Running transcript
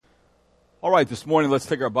All right, this morning let's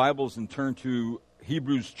take our Bibles and turn to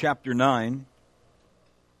Hebrews chapter 9.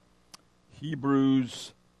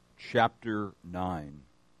 Hebrews chapter 9.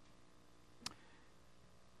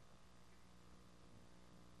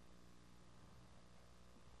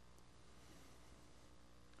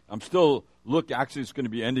 Actually it's going to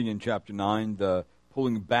be ending in chapter 9, the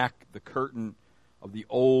pulling back the curtain of the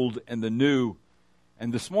old and the new.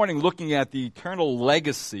 And this morning looking at the eternal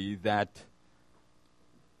legacy that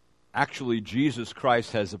actually Jesus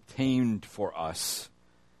Christ has obtained for us.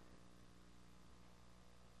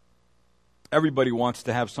 Everybody wants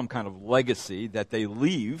to have some kind of legacy that they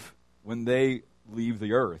leave when they leave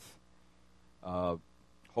the earth.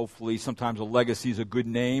 Hopefully, sometimes a legacy is a good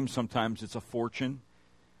name. Sometimes it's a fortune.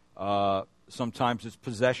 Sometimes it's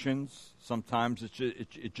possessions. Sometimes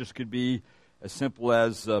it just could be as simple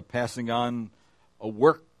as passing on a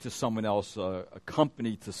work to someone else, a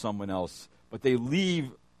company to someone else. But they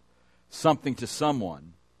leave something to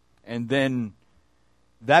someone, and then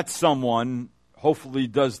that someone hopefully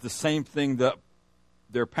does the same thing that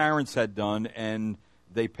their parents had done, and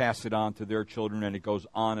they pass it on to their children, and it goes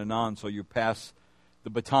on and on. So you pass the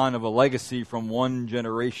baton of a legacy from one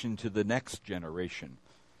generation to the next generation.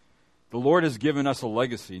 The Lord has given us a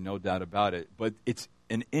legacy, no doubt about it, but it's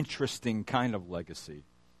an interesting kind of legacy.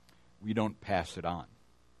 We don't pass it on.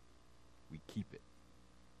 We keep it.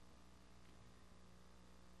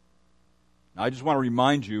 Now, I just want to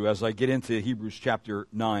remind you, as I get into Hebrews chapter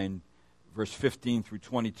 9, verse 15 through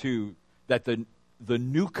 22, that the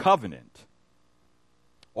new covenant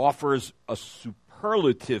offers a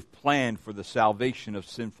superlative plan for the salvation of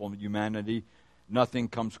sinful humanity. Nothing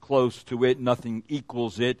comes close to it. Nothing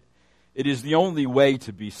equals it. It is the only way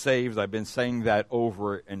to be saved. I've been saying that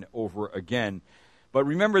over and over again. But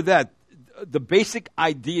remember that the basic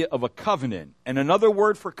idea of a covenant, and another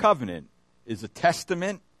word for covenant, is a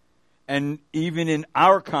testament. And even in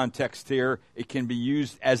our context here, it can be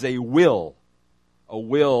used as a will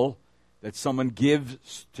that someone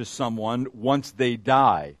gives to someone once they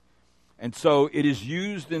die. And so it is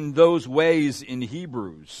used in those ways in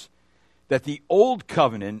Hebrews, that the old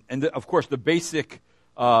covenant, and of course the basic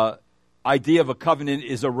idea of a covenant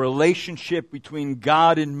is a relationship between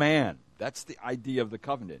God and man. That's the idea of the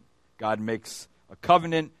covenant. God makes a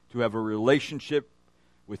covenant to have a relationship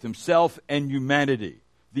with himself and humanity.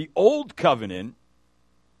 The old covenant,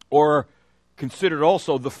 or considered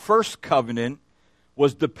also the first covenant,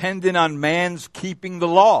 was dependent on man's keeping the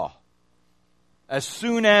law. As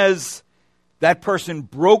soon as that person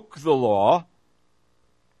broke the law,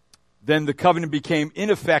 then the covenant became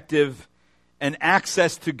ineffective and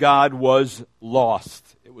access to God was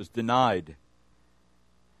lost. It was denied.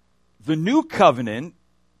 The new covenant,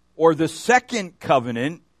 or the second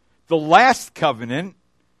covenant, the last covenant,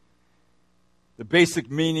 the basic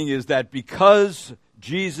meaning is that because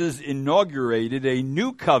Jesus inaugurated a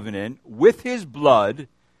new covenant with his blood,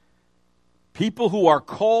 people who are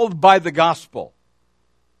called by the gospel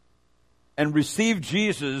and receive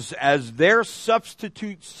Jesus as their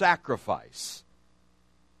substitute sacrifice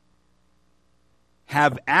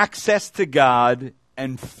have access to God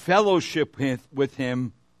and fellowship with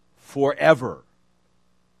him forever.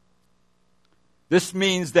 This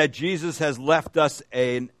means that Jesus has left us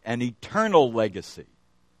an eternal legacy,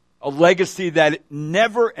 a legacy that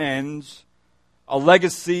never ends, a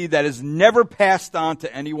legacy that is never passed on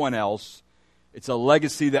to anyone else. It's a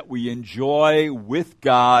legacy that we enjoy with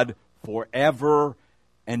God forever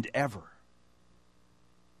and ever.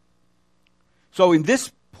 So in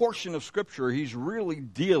this portion of Scripture, he's really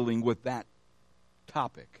dealing with that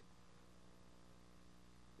topic.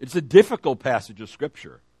 It's a difficult passage of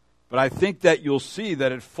Scripture. But I think that you'll see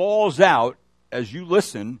that it falls out as you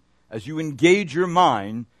listen, as you engage your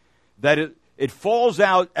mind, that it falls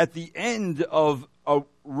out at the end of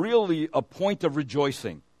really a point of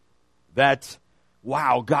rejoicing. That,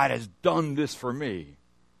 wow, God has done this for me.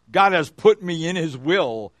 God has put me in his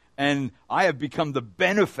will, and I have become the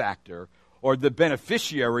benefactor or the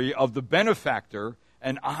beneficiary of the benefactor,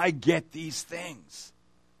 and I get these things.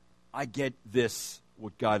 I get this,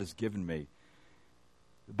 what God has given me.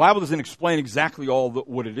 The Bible doesn't explain exactly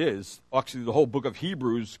what it is. Actually, the whole book of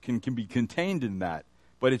Hebrews can be contained in that.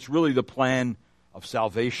 But it's really the plan of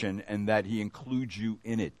salvation, and that he includes you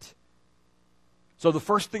in it. So the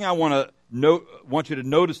first thing I want you to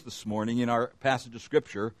notice this morning in our passage of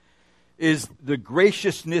Scripture is the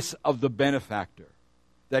graciousness of the benefactor.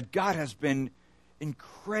 That God has been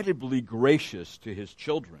incredibly gracious to his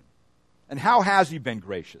children. And how has he been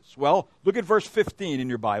gracious? Well, look at verse 15 in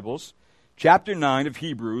your Bibles. Chapter 9 of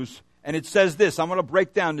Hebrews, and it says this. I'm going to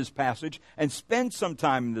break down this passage and spend some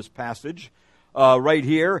time in this passage right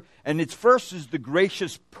here. And its first is the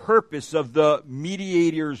gracious purpose of the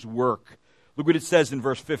mediator's work. Look what it says in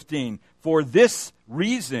verse 15. For this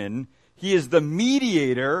reason, he is the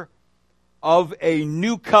mediator of a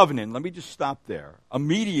new covenant. Let me just stop there. A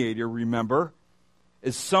mediator, remember,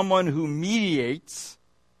 is someone who mediates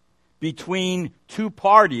between two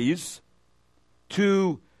parties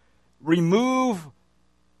to remove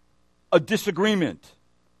a disagreement,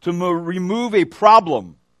 to remove a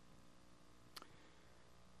problem,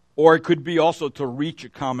 or it could be also to reach a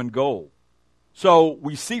common goal. So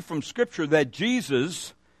we see from Scripture that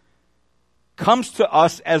Jesus comes to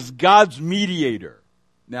us as God's mediator.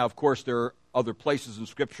 Now, of course, there are other places in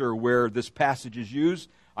Scripture where this passage is used.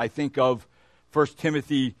 I think of 1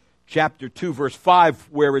 Timothy chapter 2, verse 5,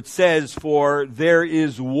 where it says, for there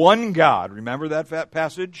is one God, remember that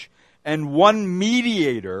passage? And one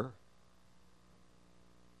mediator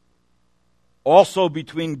also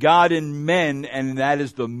between God and men, and that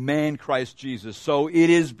is the man Christ Jesus. So it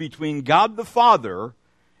is between God the Father,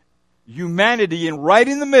 humanity, and right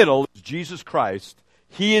in the middle is Jesus Christ.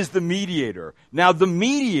 He is the mediator. Now the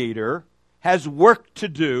mediator has work to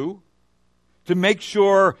do to make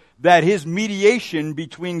sure that his mediation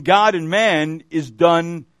between God and man is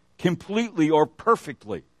done completely or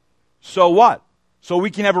perfectly. So what? So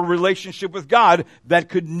we can have a relationship with God that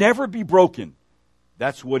could never be broken.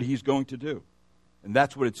 That's what he's going to do. And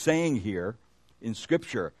that's what it's saying here in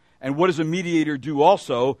Scripture. And what does a mediator do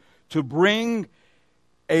also? To bring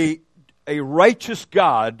a righteous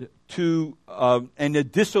God to and a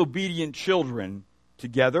disobedient children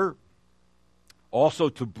together. Also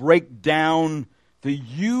to break down the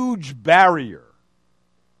huge barrier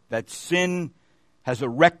that sin has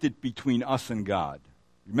erected between us and God.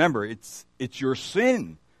 Remember, it's your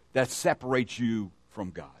sin that separates you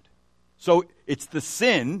from God. So it's the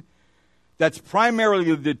sin that's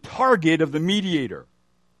primarily the target of the mediator.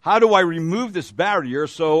 How do I remove this barrier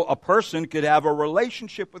so a person could have a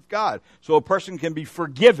relationship with God? So a person can be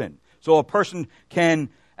forgiven. So a person can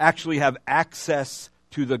actually have access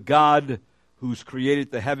to the God who's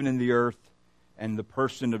created the heaven and the earth and the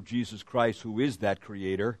person of Jesus Christ, who is that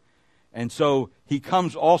creator. And so he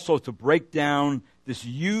comes also to break down this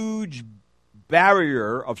huge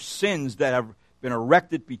barrier of sins that have been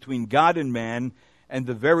erected between God and man. And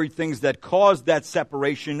the very things that cause that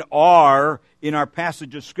separation are, in our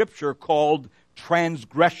passage of Scripture, called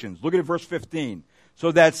transgressions. Look at verse 15.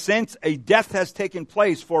 So that since a death has taken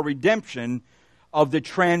place for redemption of the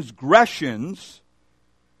transgressions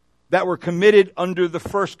that were committed under the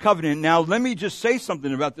first covenant. Now, let me just say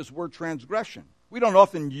something about this word transgression. We don't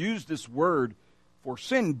often use this word for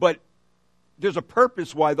sin, but there's a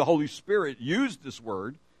purpose why the Holy Spirit used this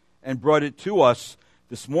word and brought it to us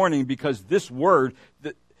this morning, because this word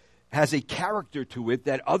that has a character to it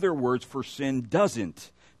that other words for sin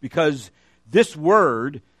doesn't. Because this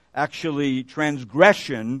word, actually,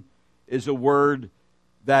 transgression, is a word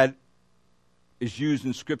that is used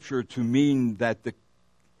in Scripture to mean that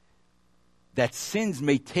that sins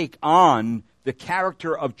may take on the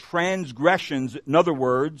character of transgressions. In other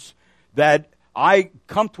words, that I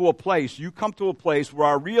come to a place, you come to a place where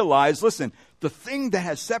I realize, listen, the thing that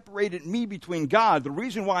has separated me between God, the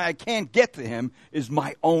reason why I can't get to Him is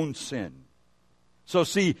my own sin. So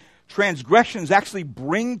see, transgressions actually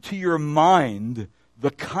bring to your mind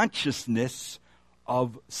the consciousness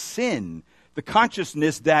of sin. The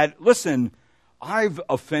consciousness that, listen, I've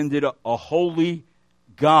offended a holy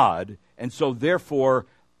God, and so therefore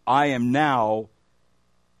I am now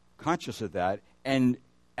conscious of that. And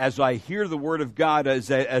as I hear the Word of God, as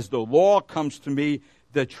the law comes to me,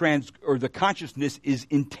 the consciousness is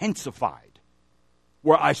intensified,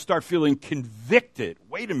 where I start feeling convicted.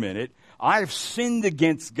 Wait a minute, I've sinned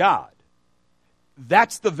against God.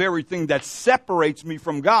 That's the very thing that separates me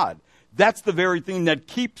from God. That's the very thing that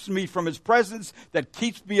keeps me from His presence, that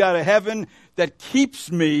keeps me out of heaven, that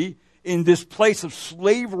keeps me in this place of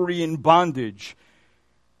slavery and bondage.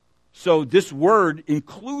 So this word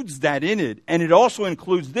includes that in it, and it also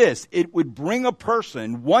includes this. It would bring a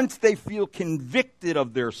person, once they feel convicted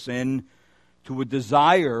of their sin, to a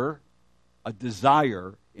desire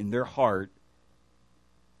in their heart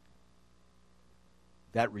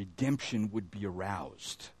that redemption would be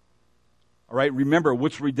aroused. All right, remember,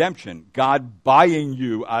 what's redemption? God buying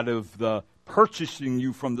you purchasing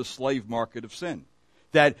you from the slave market of sin.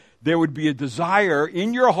 That there would be a desire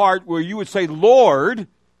in your heart where you would say, Lord,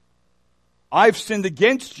 I've sinned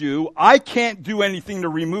against you. I can't do anything to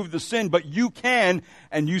remove the sin, but you can.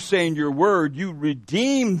 And you say in your word, you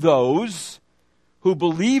redeem those who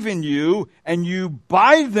believe in you, and you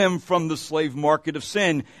buy them from the slave market of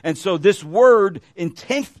sin. And so this word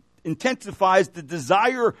intensifies the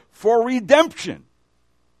desire for redemption.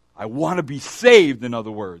 I want to be saved, in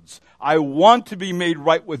other words. I want to be made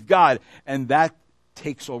right with God. And that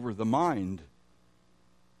takes over the mind.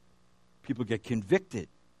 People get convicted.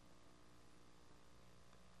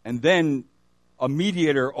 And then a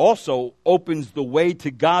mediator also opens the way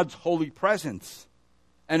to God's holy presence.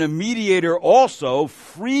 And a mediator also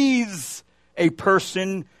frees a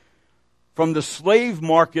person from the slave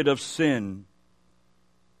market of sin.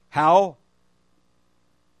 How?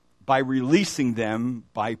 By releasing them,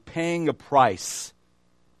 by paying a price,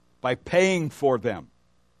 by paying for them.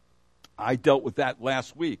 I dealt with that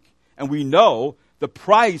last week. And we know the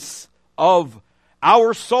price of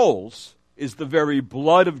our souls is the very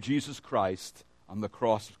blood of Jesus Christ on the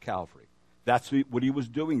cross of Calvary. That's what he was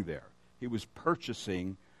doing there. He was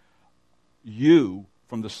purchasing you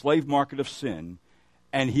from the slave market of sin,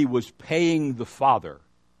 and he was paying the Father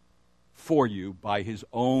for you by his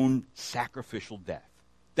own sacrificial death.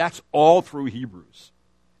 That's all through Hebrews.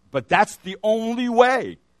 But that's the only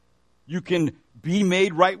way you can be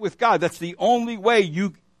made right with God. That's the only way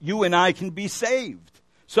you and I can be saved.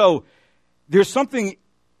 So there's something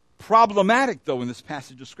problematic, though, in this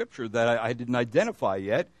passage of Scripture that I didn't identify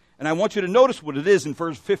yet. And I want you to notice what it is in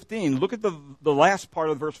verse 15. Look at the last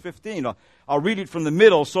part of verse 15. I'll read it from the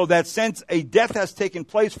middle. So that since a death has taken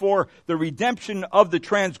place for the redemption of the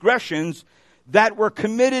transgressions that were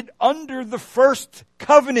committed under the first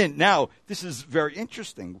covenant. Now, this is very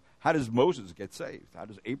interesting. How does Moses get saved? How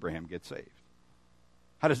does Abraham get saved?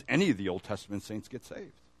 How does any of the Old Testament saints get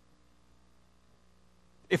saved?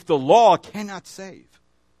 If the law cannot save,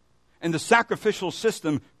 and the sacrificial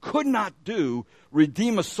system could not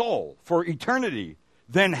redeem a soul for eternity,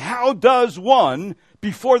 then how does one,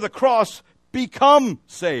 before the cross, become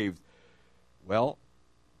saved? Well,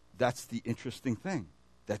 that's the interesting thing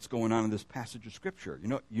that's going on in this passage of Scripture.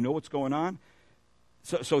 You know what's going on?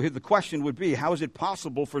 So here the question would be, how is it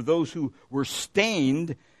possible for those who were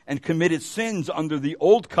stained and committed sins under the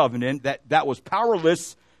old covenant that was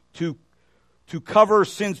powerless to cover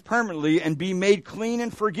sins permanently and be made clean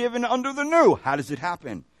and forgiven under the new? How does it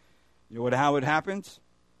happen? You know how it happens?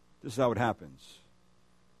 This is how it happens.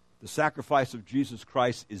 The sacrifice of Jesus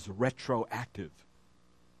Christ is retroactive.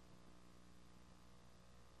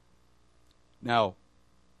 Now,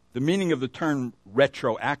 the meaning of the term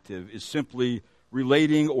retroactive is simply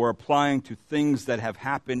relating or applying to things that have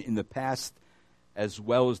happened in the past as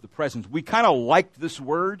well as the present. We kind of liked this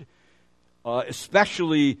word,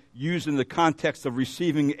 especially used in the context of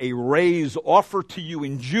receiving a raise offered to you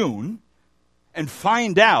in June and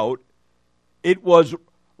find out it was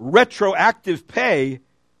retroactive pay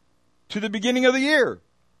to the beginning of the year.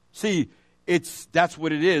 See, that's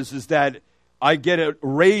what it is that I get a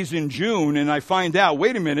raise in June and I find out,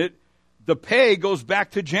 wait a minute, the pay goes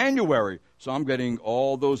back to January. So I'm getting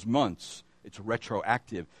all those months. It's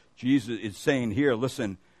retroactive. Jesus is saying here,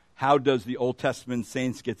 listen, how does the Old Testament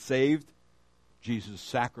saints get saved? Jesus'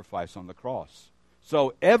 sacrifice on the cross.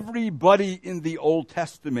 So everybody in the Old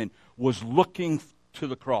Testament was looking to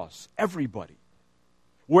the cross. Everybody.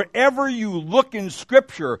 Wherever you look in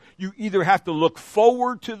Scripture, you either have to look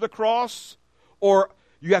forward to the cross or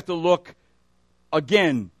you have to look,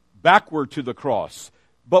 again, backward to the cross.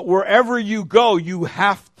 But wherever you go, you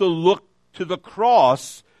have to look to the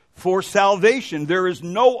cross for salvation. There is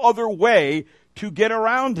no other way to get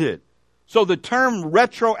around it. So the term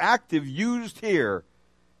retroactive used here,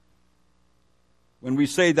 when we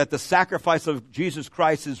say that the sacrifice of Jesus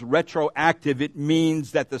Christ is retroactive, it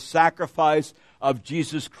means that the sacrifice of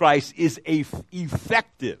Jesus Christ is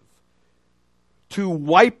effective to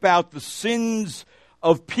wipe out the sins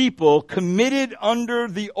of people committed under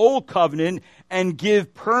the old covenant and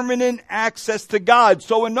give permanent access to God.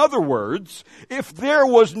 So in other words, if there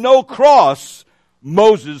was no cross,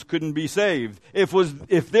 Moses couldn't be saved. If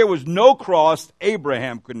there was no cross,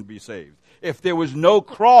 Abraham couldn't be saved. If there was no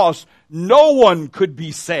cross, no one could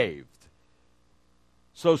be saved.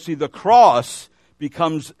 So see, the cross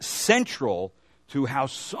becomes central to how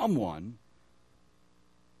someone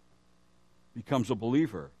becomes a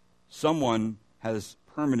believer. Someone has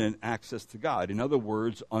permanent access to God. In other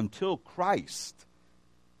words, until Christ,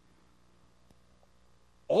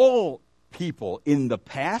 all people in the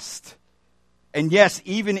past, and yes,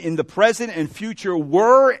 even in the present and future,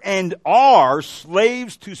 were and are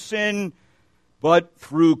slaves to sin, but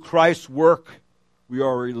through Christ's work, we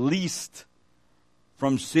are released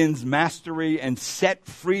from sin's mastery and set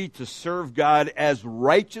free to serve God as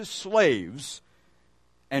righteous slaves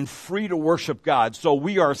and free to worship God. So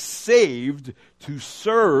we are saved to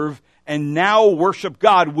serve and now worship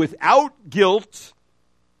God without guilt,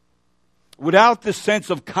 without the sense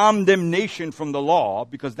of condemnation from the law,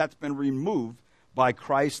 because that's been removed by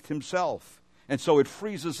Christ himself. And so it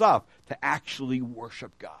frees us up to actually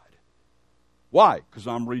worship God. Why? Because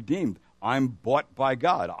I'm redeemed. I'm bought by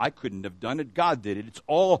God. I couldn't have done it. God did it. It's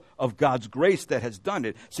all of God's grace that has done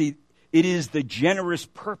it. See, it is the generous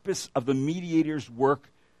purpose of the mediator's work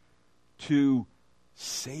to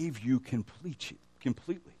save you completely.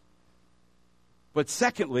 But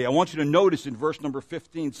secondly, I want you to notice in verse number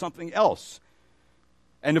 15 something else.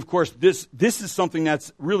 And of course, this is something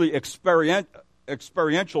that's really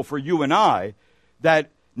experiential for you and I,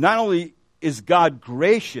 that not only is God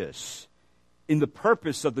gracious in the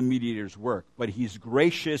purpose of the mediator's work, but he's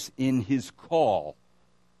gracious in his call.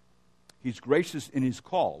 He's gracious in his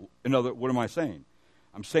call. What am I saying?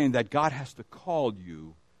 I'm saying that God has to call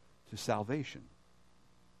you to salvation.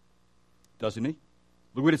 Doesn't he?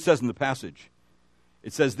 Look what it says in the passage.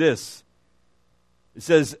 It says this. It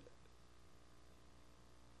says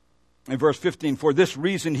in verse 15, "For this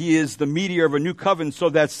reason he is the mediator of a new covenant, so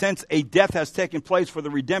that since a death has taken place for the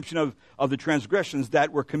redemption of the transgressions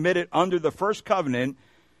that were committed under the first covenant,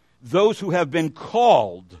 those who have been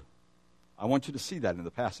called," I want you to see that in the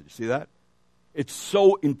passage. See that? It's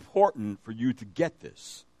so important for you to get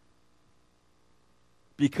this.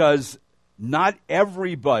 Because not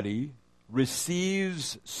everybody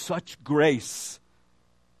receives such grace.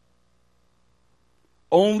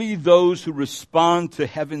 Only those who respond to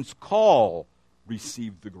heaven's call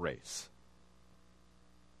receive the grace.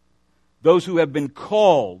 Those who have been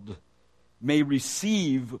called may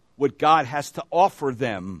receive what God has to offer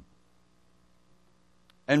them.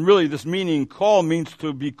 And really, this meaning, call, means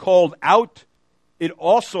to be called out. It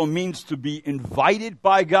also means to be invited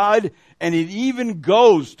by God, and it even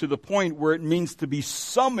goes to the point where it means to be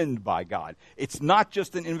summoned by God. It's not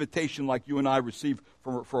just an invitation like you and I receive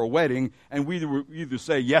for a wedding, and we either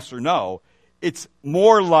say yes or no. It's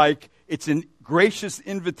more like it's a gracious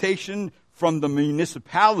invitation from the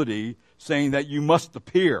municipality saying that you must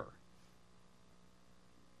appear.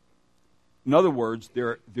 In other words,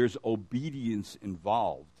 there's obedience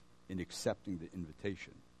involved in accepting the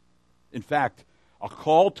invitation. In fact, a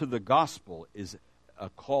call to the gospel is a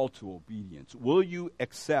call to obedience. Will you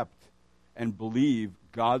accept and believe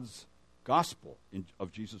God's gospel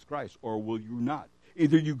of Jesus Christ, or will you not?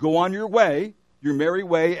 Either you go on your way, your merry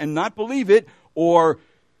way, and not believe it, or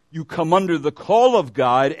you come under the call of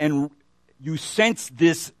God and you sense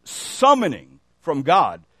this summoning from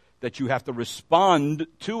God that you have to respond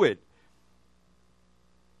to it.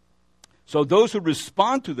 So those who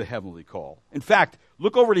respond to the heavenly call, in fact,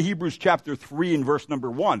 look over to Hebrews chapter 3 and verse number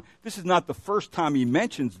 1. This is not the first time he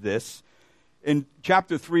mentions this. In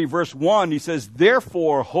chapter 3, verse 1, he says,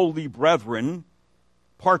 "Therefore, holy brethren,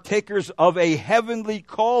 partakers of a heavenly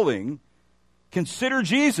calling, consider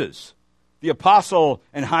Jesus, the apostle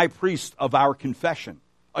and high priest of our confession."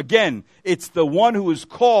 Again, it's the one who is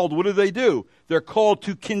called. What do? They're called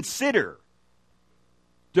to consider.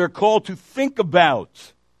 They're called to think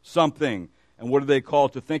about something. And what are they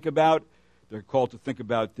called to think about? They're called to think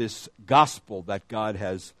about this gospel that God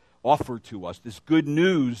has offered to us, this good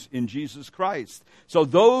news in Jesus Christ. So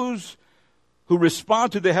those who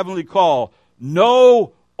respond to the heavenly call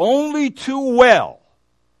know only too well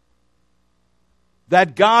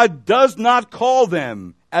that God does not call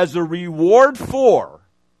them as a reward for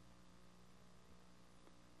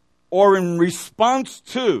or in response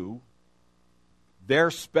to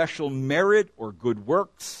their special merit or good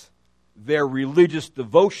works, their religious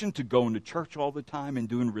devotion to going to church all the time and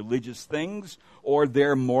doing religious things, or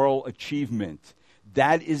their moral achievement.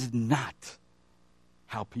 That is not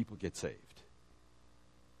how people get saved.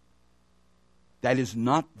 That is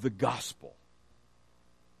not the gospel.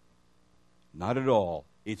 Not at all.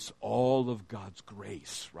 It's all of God's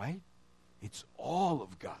grace, right? It's all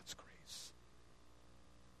of God's grace.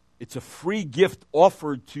 It's a free gift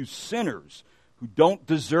offered to sinners who don't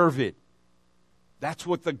deserve it. That's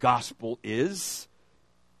what the gospel is.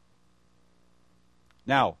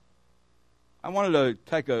 Now, I wanted to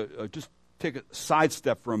take a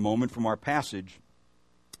sidestep for a moment from our passage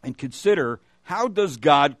and consider, how does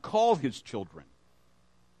God call his children?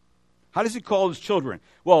 How does he call his children?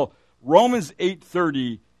 Well, Romans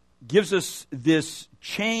 8:30 gives us this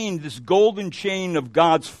chain, this golden chain of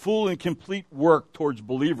God's full and complete work towards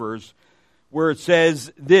believers, where it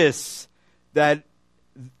says this, that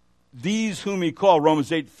these whom he called,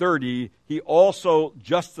 Romans 8:30, he also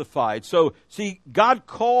justified. So, see, God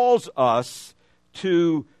calls us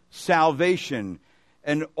to salvation,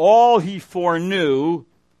 and all he foreknew,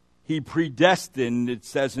 he predestined, it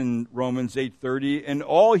says in Romans 8:30, and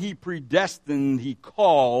all he predestined, he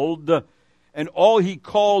called, and all he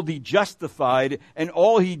called he justified, and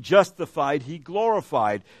all he justified he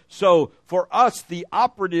glorified. So for us, the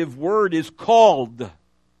operative word is called.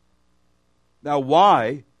 Now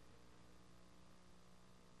why?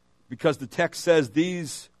 Because the text says,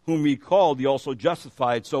 these whom he called he also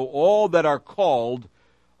justified. So all that are called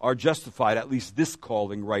are justified, at least this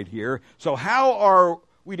calling right here. So how are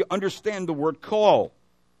we to understand the word call?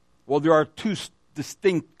 Well, there are two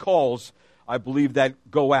distinct calls, I believe,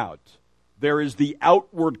 that go out. There is the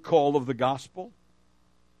outward call of the gospel,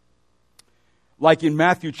 like in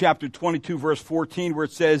Matthew chapter 22, verse 14, where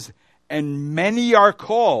it says, and many are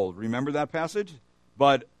called. Remember that passage?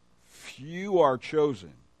 But few are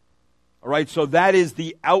chosen. All right, so that is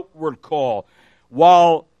the outward call.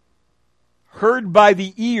 While heard by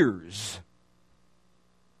the ears,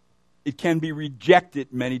 it can be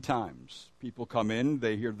rejected many times. People come in,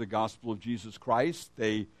 they hear the gospel of Jesus Christ,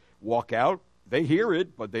 they walk out, they hear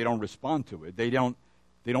it, but they don't respond to it. They don't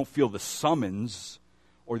feel the summons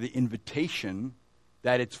or the invitation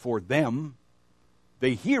that it's for them.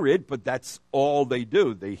 They hear it, but that's all they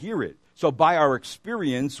do. They hear it. So by our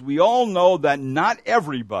experience, we all know that not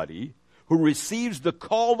everybody who receives the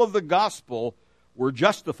call of the gospel were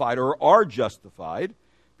justified or are justified,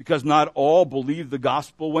 because not all believe the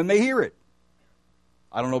gospel when they hear it.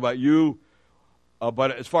 I don't know about you,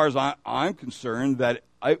 but as far as I'm concerned, that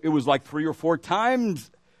it was like 3 or 4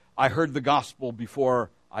 times I heard the gospel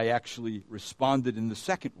before I actually responded in the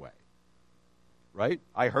second way. Right?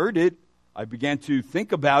 I heard it. I began to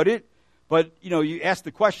think about it. But, you ask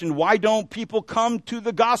the question, why don't people come to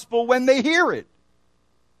the gospel when they hear it?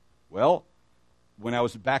 Well, when I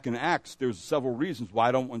was back in Acts, there's several reasons why.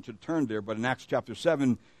 I don't want you to turn there, but in Acts chapter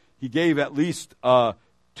 7, he gave at least 2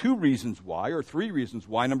 reasons why, or 3 reasons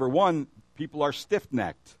why. Number 1, people are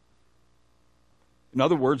stiff-necked. In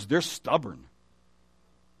other words, they're stubborn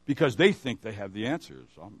because they think they have the answers.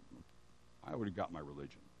 I already got my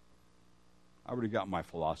religion. I already got my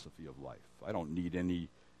philosophy of life. I don't need any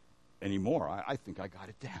more. I think I got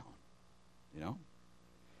it down.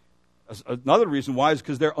 Another reason why is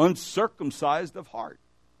because they're uncircumcised of heart.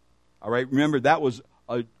 All right, remember that was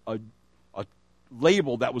a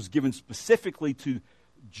label that was given specifically to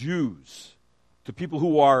Jews, to people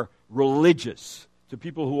who are religious, to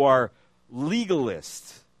people who are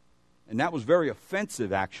legalists. And that was very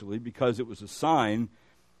offensive, actually, because it was a sign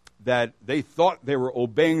that they thought they were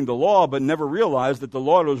obeying the law, but never realized that the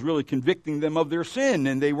law was really convicting them of their sin,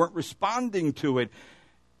 and they weren't responding to it.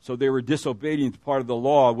 So they were disobedient to part of the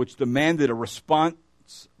law, which demanded a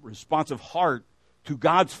responsive heart to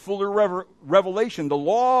God's fuller revelation. The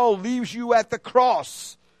law leaves you at the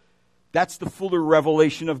cross. That's the fuller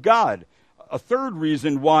revelation of God. A third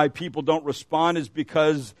reason why people don't respond is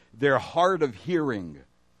because they're hard of hearing.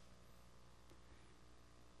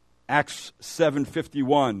 Acts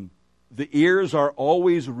 7:51, the ears are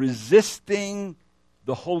always resisting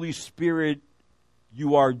the Holy Spirit.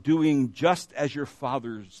 You are doing just as your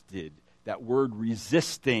fathers did. That word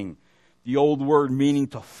resisting, the old word meaning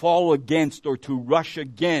to fall against or to rush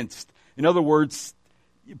against. In other words,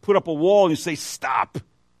 you put up a wall and you say, stop.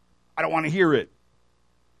 I don't want to hear it.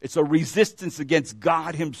 It's a resistance against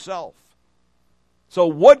God himself. So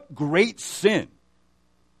what great sin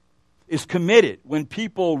is committed when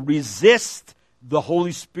people resist the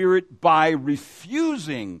Holy Spirit by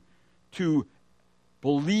refusing to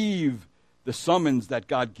believe the summons that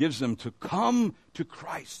God gives them to come to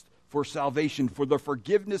Christ for salvation, for the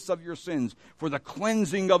forgiveness of your sins, for the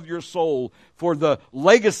cleansing of your soul, for the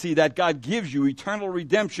legacy that God gives you, eternal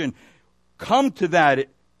redemption. Come to that.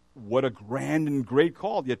 What a grand and great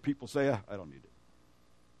call. Yet people say, I don't need it.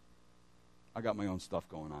 I got my own stuff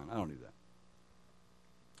going on. I don't need that.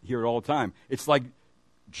 Hear it all the time. It's like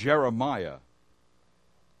Jeremiah.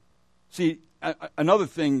 See, another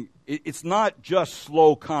thing, it's not just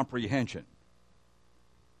slow comprehension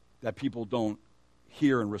that people don't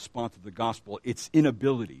hear and respond to the gospel. It's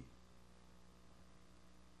inability.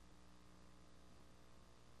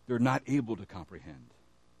 They're not able to comprehend.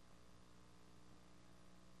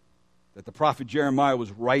 That the prophet Jeremiah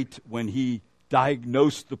was right when he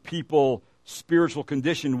diagnosed the people's spiritual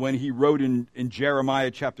condition when he wrote in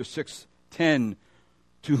Jeremiah chapter 6:10,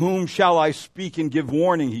 to whom shall I speak and give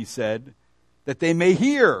warning, he said, that they may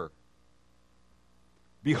hear.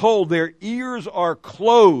 Behold, their ears are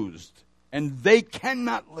closed, and they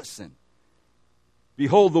cannot listen.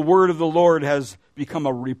 Behold, the word of the Lord has become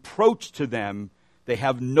a reproach to them. They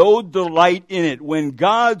have no delight in it. When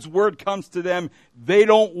God's word comes to them, they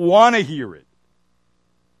don't want to hear it.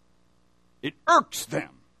 It irks them.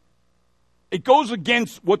 It goes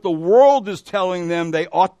against what the world is telling them they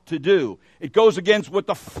ought to do. It goes against what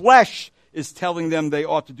the flesh is telling them they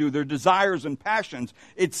ought to do, their desires and passions.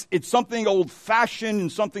 It's something old-fashioned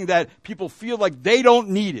and something that people feel like they don't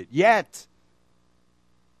need it yet.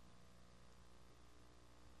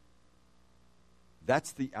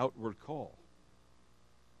 That's the outward call.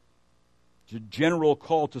 The general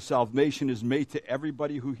call to salvation is made to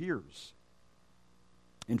everybody who hears.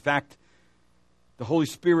 In fact, the Holy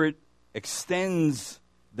Spirit extends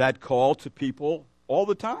that call to people all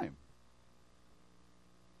the time.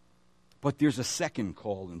 But there's a second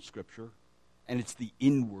call in Scripture, and it's the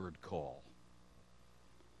inward call.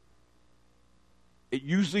 It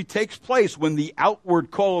usually takes place when the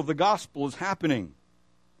outward call of the gospel is happening.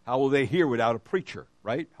 How will they hear without a preacher,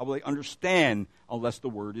 right? How will they understand unless the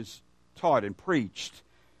word is taught and preached?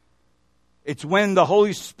 It's when the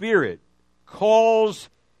Holy Spirit calls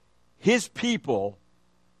his people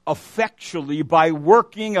effectually by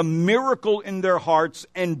working a miracle in their hearts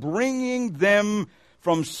and bringing them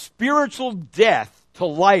from spiritual death to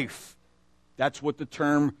life. That's what the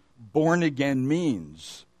term born again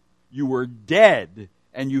means. You were dead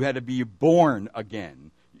and you had to be born again.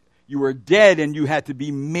 You were dead and you had to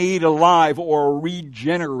be made alive or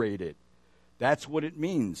regenerated. That's what it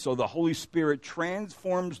means. So the Holy Spirit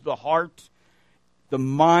transforms the heart, the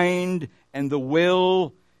mind, and the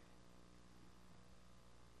will.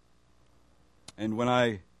 And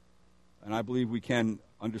I believe we can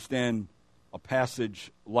understand a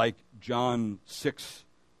passage like John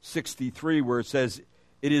 6:63, where it says,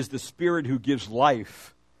 "It is the Spirit who gives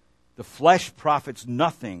life. The flesh profits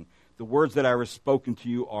nothing. The words that I have spoken to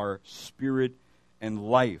you are spirit and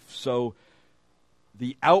life." So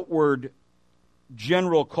the outward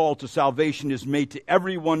general call to salvation is made to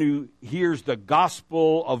everyone who hears the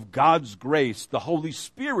gospel of God's grace. The Holy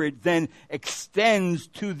Spirit then extends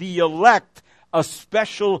to the elect a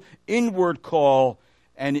special inward call,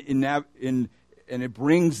 and it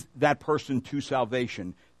brings that person to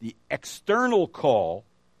salvation. The external call,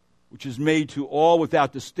 which is made to all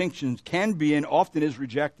without distinctions, can be and often is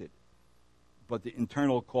rejected. But the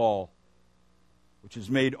internal call, which is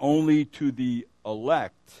made only to the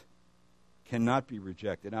elect, cannot be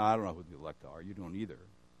rejected. Now, I don't know who the elect are. You don't either.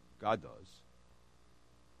 God does.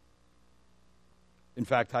 In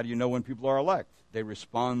fact, how do you know when people are elect? They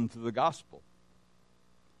respond to the gospel.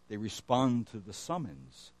 They respond to the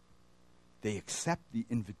summons. They accept the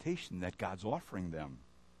invitation that God's offering them.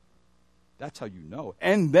 That's how you know.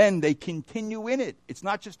 And then they continue in it. It's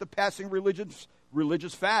not just a passing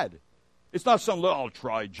religious fad. It's not some little, I'll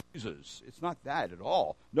try Jesus. It's not that at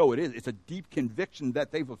all. No, it is. It's a deep conviction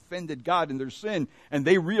that they've offended God in their sin, and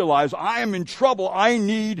they realize, I am in trouble. I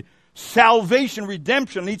need salvation,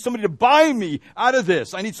 redemption. I need somebody to buy me out of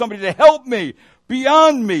this. I need somebody to help me,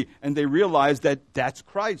 beyond me. And they realize that that's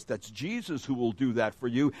Christ, that's Jesus who will do that for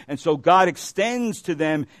you. And so God extends to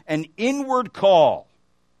them an inward call.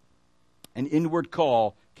 An inward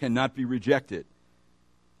call cannot be rejected.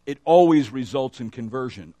 It always results in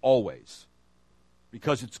conversion, always.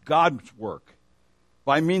 Because it's God's work.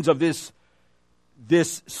 By means of this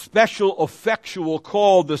special effectual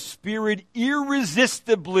call, the Spirit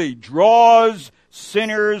irresistibly draws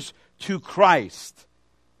sinners to Christ.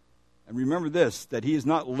 And remember this, that He is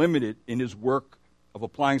not limited in His work of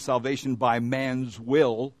applying salvation by man's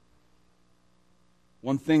will.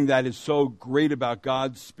 One thing that is so great about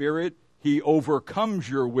God's Spirit, He overcomes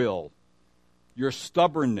your will, your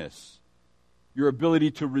stubbornness, your ability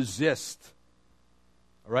to resist.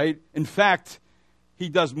 All right? In fact, He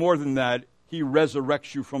does more than that. He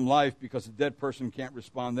resurrects you from life because a dead person can't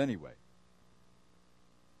respond anyway.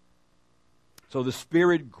 So the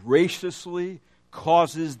Spirit graciously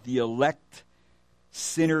causes the elect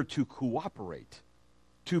sinner to cooperate,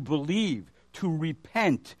 to believe, to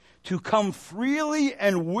repent, to come freely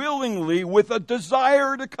and willingly with a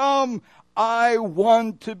desire to come. I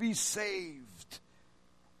want to be saved.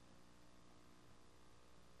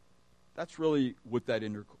 That's really what that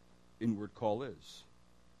inward call is.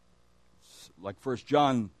 Like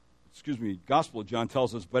Gospel of John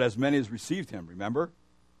tells us, but as many as received Him, remember?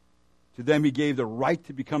 To them He gave the right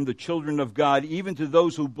to become the children of God, even to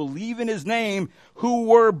those who believe in His name, who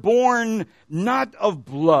were born not of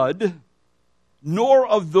blood, nor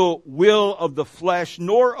of the will of the flesh,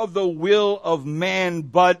 nor of the will of man,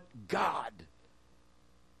 but God.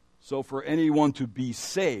 So for anyone to be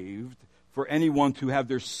saved, for anyone to have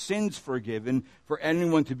their sins forgiven, for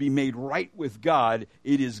anyone to be made right with God,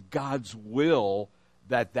 it is God's will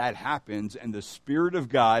that happens, and the Spirit of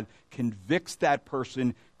God convicts that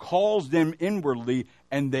person, calls them inwardly,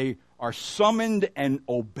 and they are summoned and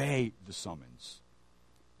obey the summons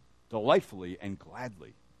delightfully and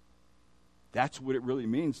gladly. That's what it really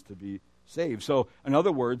means to be saved. So, in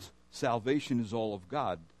other words, salvation is all of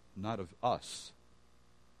God, not of us.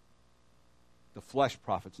 The flesh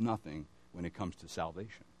profits nothing when it comes to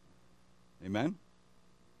salvation. Amen?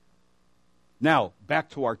 Now, back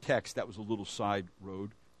to our text. That was a little side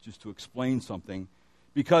road just to explain something.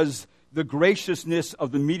 Because the graciousness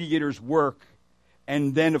of the mediator's work,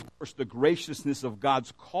 and then, of course, the graciousness of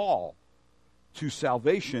God's call to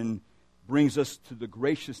salvation brings us to the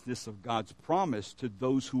graciousness of God's promise to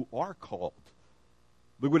those who are called.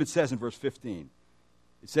 Look what it says in verse 15.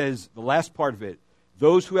 It says, the last part of it,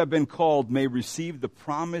 those who have been called may receive the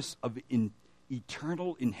promise of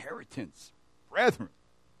eternal inheritance. Brethren,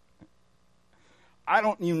 I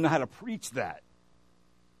don't even know how to preach that.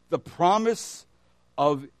 The promise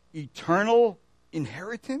of eternal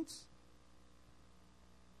inheritance?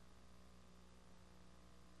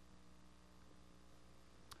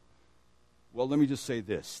 Well, let me just say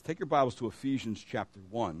this. Take your Bibles to Ephesians chapter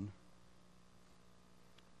 1.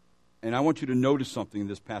 And I want you to notice something in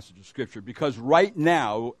this passage of Scripture. Because right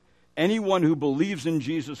now, anyone who believes in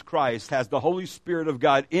Jesus Christ has the Holy Spirit of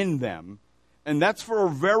God in them. And that's for a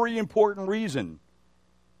very important reason.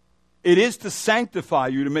 It is to sanctify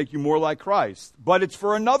you, to make you more like Christ. But it's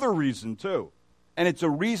for another reason, too. And it's a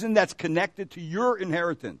reason that's connected to your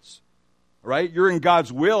inheritance. Right? You're in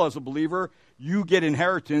God's will as a believer. You get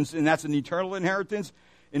inheritance, and that's an eternal inheritance.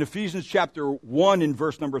 In Ephesians chapter 1, in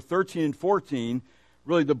verse number 13 and 14,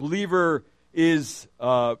 really the believer is,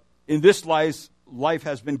 in this life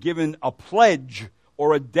has been given a pledge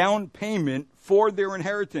or a down payment for their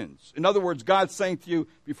inheritance. In other words, God's saying to you,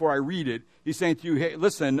 before I read it, He's saying to you, hey,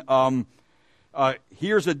 listen,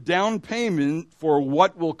 here's a down payment for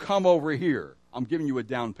what will come over here. I'm giving you a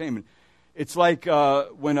down payment. It's like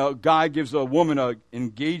when a guy gives a woman an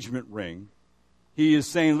engagement ring. He is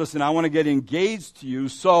saying, listen, I want to get engaged to you,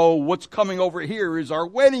 so what's coming over here is our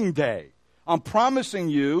wedding day. I'm promising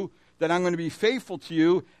you that I'm going to be faithful to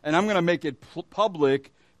you, and I'm going to make it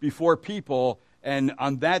public before people, and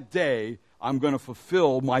on that day, I'm going to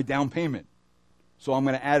fulfill my down payment. So I'm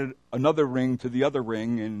going to add another ring to the other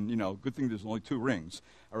ring, and, good thing there's only 2 rings,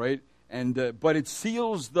 all right? And but it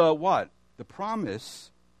seals the what? The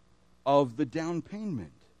promise of the down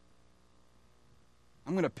payment.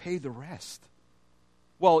 I'm going to pay the rest.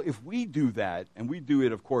 Well, if we do that, and we do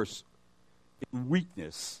it, of course, in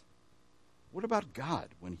weakness, what about God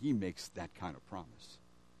when He makes that kind of promise?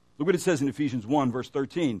 Look what it says in Ephesians 1, verse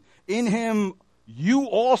 13. In Him you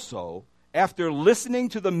also, after listening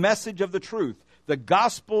to the message of the truth, the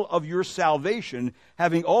gospel of your salvation,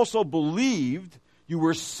 having also believed, you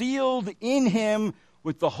were sealed in Him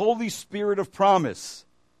with the Holy Spirit of promise.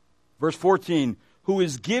 Verse 14, who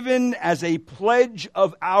is given as a pledge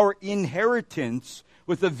of our inheritance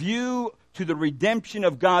with a view to the redemption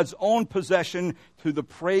of God's own possession to the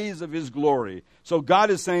praise of His glory. So God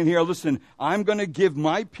is saying here, listen, I'm going to give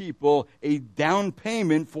my people a down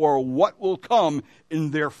payment for what will come in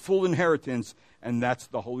their full inheritance, and that's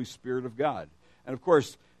the Holy Spirit of God. And of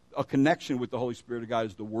course, a connection with the Holy Spirit of God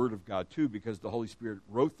is the Word of God too, because the Holy Spirit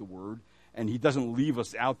wrote the Word, and He doesn't leave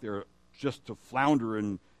us out there just to flounder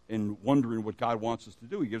and wondering what God wants us to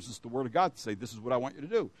do. He gives us the Word of God to say, this is what I want you to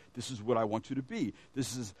do. This is what I want you to be.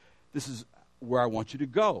 This is where I want you to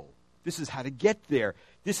go. This is how to get there.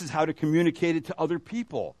 This is how to communicate it to other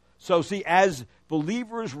people. So see, as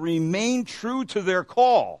believers remain true to their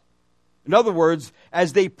call, in other words,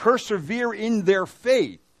 as they persevere in their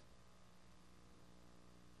faith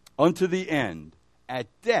unto the end, at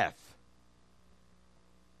death,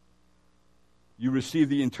 you receive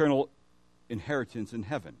the eternal inheritance in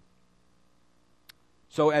heaven.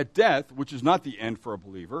 So at death, which is not the end for a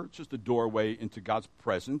believer, it's just a doorway into God's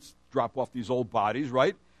presence. Drop off these old bodies,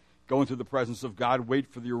 right? Go into the presence of God, wait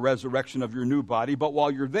for the resurrection of your new body. But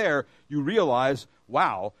while you're there, you realize,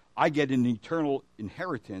 wow, I get an eternal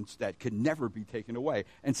inheritance that can never be taken away.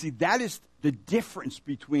 And see, that is the difference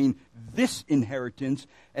between this inheritance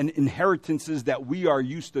and inheritances that we are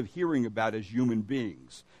used to hearing about as human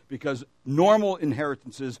beings. Because normal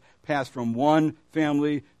inheritances pass from one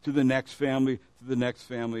family to the next family, to the next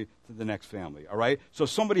family, to the next family, all right? So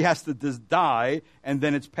somebody has to die, and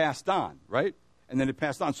then it's passed on, right? And then it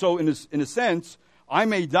passed on. So in a sense, I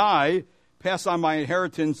may die, pass on my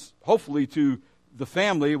inheritance, hopefully to the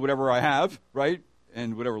family, whatever I have, right?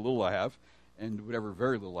 And whatever little I have, and whatever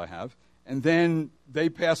very little I have. And then they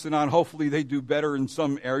pass it on. Hopefully they do better in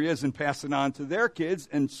some areas and pass it on to their kids,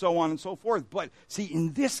 and so on and so forth. But see,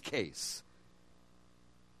 in this case,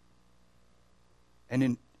 and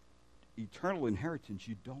in eternal inheritance,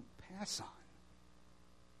 you don't pass on.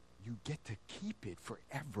 You get to keep it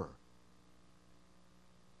forever.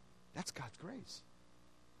 That's God's grace.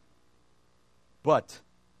 But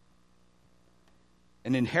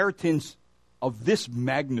an inheritance of this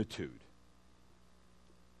magnitude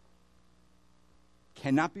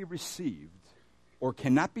cannot be received or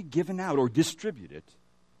cannot be given out or distributed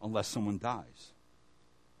unless someone dies.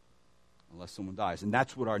 Unless someone dies. And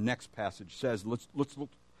that's what our next passage says. Let's look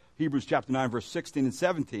Hebrews chapter 9, verse 16 and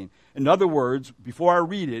 17. In other words, before I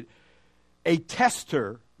read it, a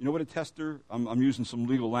tester, you know what a tester, I'm using some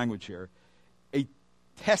legal language here. A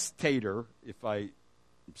testator, if I'm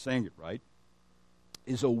saying it right,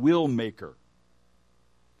 is a will maker.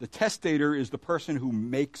 The testator is the person who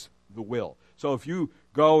makes the will. So if you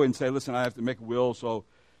go and say, listen, I have to make a will, so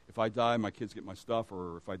if I die, my kids get my stuff,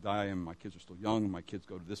 or if I die and my kids are still young, my kids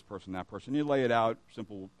go to this person, that person, you lay it out,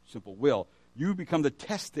 simple will. You become the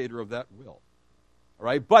testator of that will. All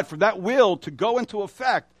right? But for that will to go into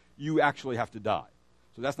effect, you actually have to die.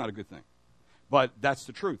 So that's not a good thing. But that's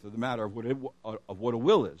the truth of the matter of what a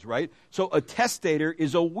will is, right? So a testator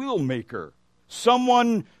is a will maker,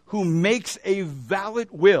 someone who makes a valid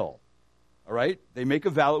will. All right? They make a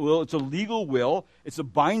valid will. It's a legal will. It's a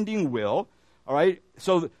binding will. All right?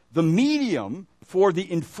 So the medium for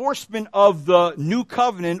the enforcement of the new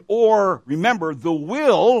covenant, or, remember, the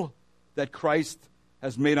will that Christ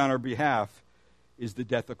has made on our behalf, is the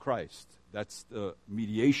death of Christ. That's the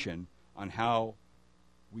mediation on how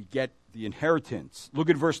we get the inheritance. Look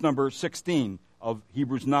at verse number 16 of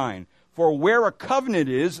Hebrews 9. For where a covenant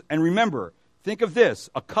is, and remember, think of this,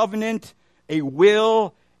 a covenant, a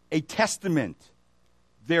will, a testament.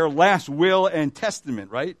 Their last will and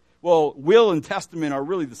testament, right? Well, will and testament are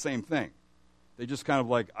really the same thing. They just kind of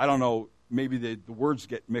like, I don't know, maybe the words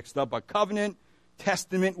get mixed up, but covenant,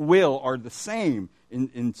 testament, will are the same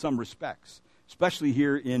in some respects, especially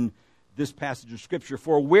here in this passage of Scripture.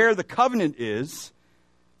 For where the covenant is,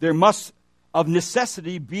 there must of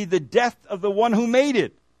necessity be the death of the one who made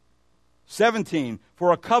it. 17,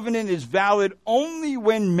 for a covenant is valid only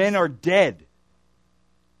when men are dead.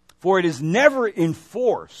 For it is never in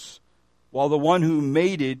force while the one who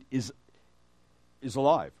made it is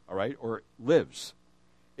alive, all right, or lives.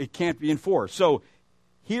 It can't be enforced. So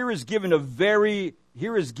here is given really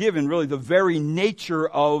the very nature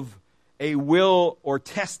of a will or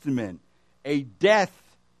testament. A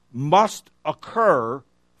death must occur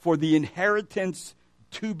for the inheritance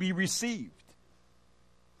to be received.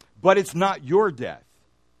 But it's not your death,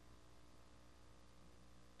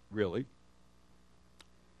 really.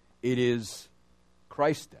 It is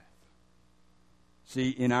Christ's death. See,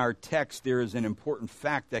 in our text, there is an important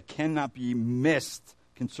fact that cannot be missed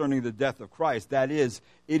concerning the death of Christ. That is,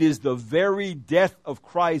 it is the very death of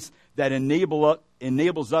Christ that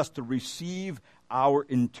enables us to receive our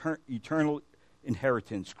eternal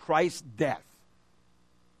inheritance. Christ's death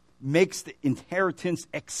makes the inheritance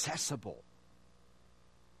accessible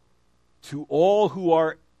to all who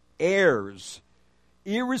are heirs,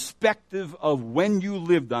 irrespective of when you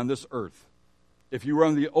lived on this earth. If you were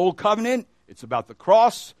on the old covenant, it's about the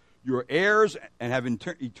cross. You're heirs and have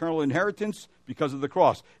eternal inheritance because of the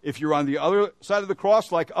cross. If you're on the other side of the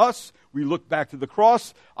cross, like us, we look back to the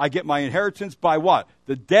cross. I get my inheritance by what?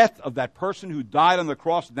 The death of that person who died on the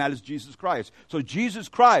cross, and that is Jesus Christ. So Jesus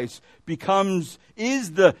Christ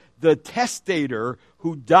is the testator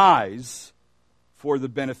who dies for the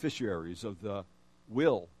beneficiaries of the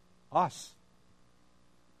will, us.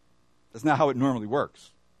 That's not how it normally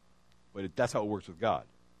works, but that's how it works with God.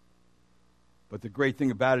 But the great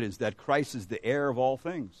thing about it is that Christ is the heir of all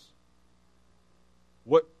things.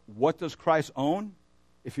 What does Christ own?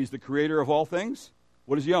 If he's the creator of all things,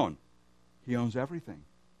 what does he own? He owns everything.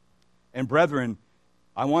 And brethren,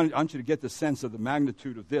 I want you to get the sense of the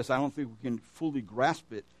magnitude of this. I don't think we can fully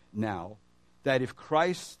grasp it now, that if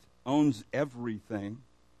Christ owns everything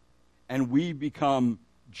and we become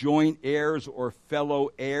joint heirs or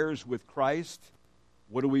fellow heirs with Christ,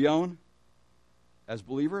 what do we own as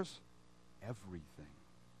believers? Everything.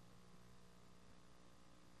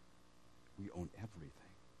 We own everything.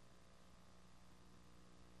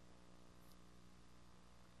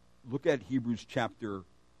 Look at Hebrews chapter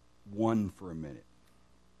 1 for a minute.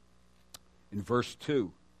 In verse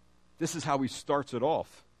 2, this is how he starts it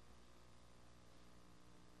off.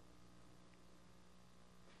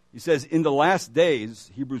 He says, in the last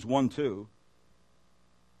days, Hebrews 1:2,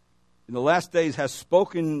 in the last days has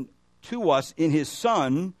spoken to us in his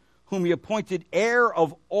Son, whom he appointed heir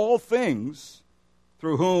of all things,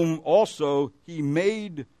 through whom also he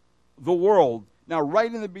made the world. Now,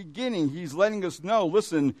 right in the beginning, he's letting us know,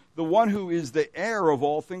 listen, the one who is the heir of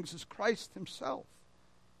all things is Christ himself.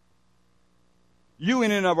 You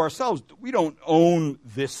in and of ourselves, we don't own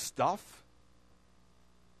this stuff.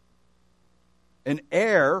 An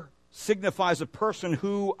heir signifies a person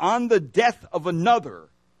who, on the death of another,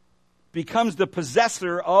 becomes the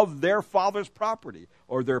possessor of their father's property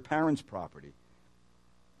or their parents' property.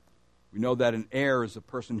 We know that an heir is a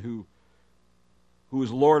person who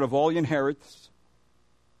is lord of all he inherits,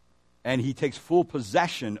 and he takes full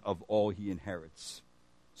possession of all he inherits.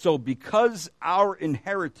 So because our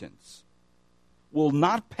inheritance will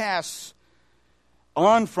not pass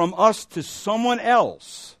on from us to someone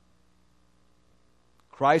else,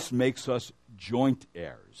 Christ makes us joint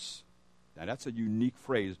heirs. Now that's a unique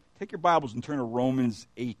phrase. Take your Bibles and turn to Romans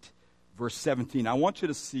 8, verse 17. I want you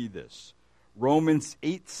to see this. Romans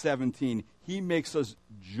 8:17. He makes us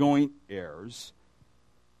joint heirs.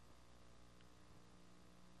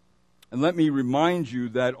 And let me remind you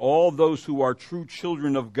that all those who are true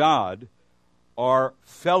children of God are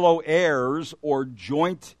fellow heirs or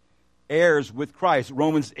joint heirs with Christ.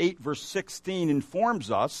 Romans 8, verse 16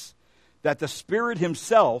 informs us that the Spirit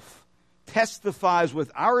himself testifies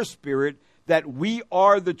with our spirit that we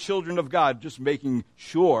are the children of God. Just making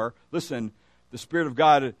sure, listen, the Spirit of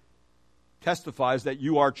God testifies that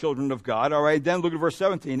you are children of God. All right, then look at verse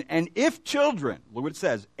 17. And if children, look what it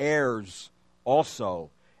says, heirs also,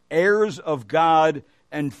 heirs of God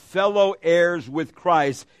and fellow heirs with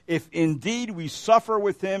Christ, if indeed we suffer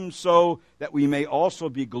with him, so that we may also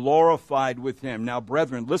be glorified with him. Now,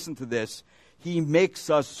 brethren, listen to this. He makes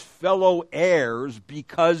us fellow heirs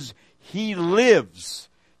because he lives.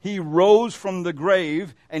 He rose from the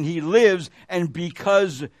grave, and he lives, and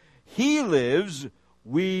because he lives,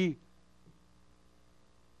 we,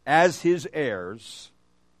 as his heirs,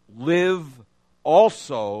 live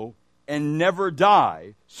also and never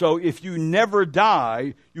die. So if you never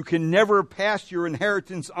die, you can never pass your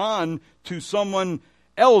inheritance on to someone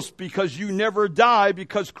else because you never die,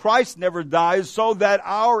 because Christ never dies, so that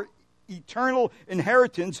our eternal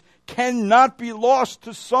inheritance cannot be lost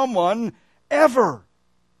to someone ever.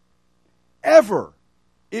 Ever.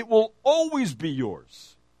 It will always be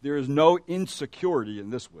yours. There is no insecurity in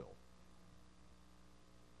this will.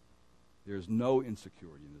 There is no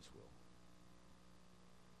insecurity in this will.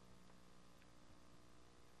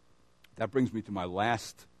 That brings me to my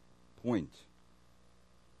last point.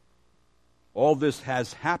 All this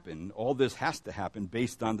has happened, all this has to happen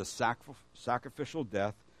based on the sacrificial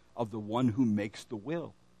death of the one who makes the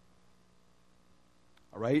will.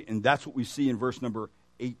 All right? And that's what we see in verse number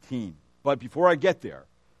 18. But before I get there,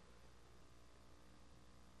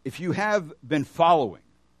 if you have been following,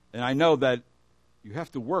 and I know that you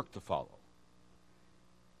have to work to follow,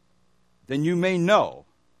 then you may know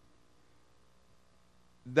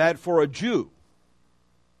that for a Jew,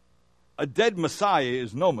 a dead Messiah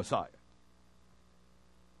is no Messiah.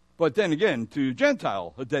 But then again, to a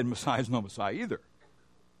Gentile, a dead Messiah is no Messiah either.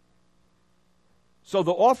 So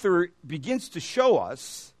the author begins to show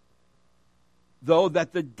us, though,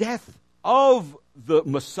 that the death of the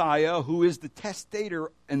Messiah, who is the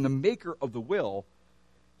testator and the maker of the will,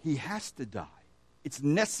 he has to die. It's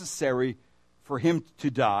necessary for him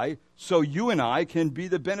to die so you and I can be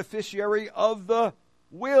the beneficiary of the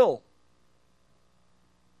will.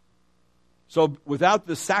 So without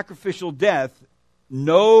the sacrificial death,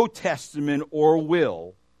 no testament or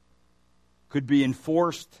will could be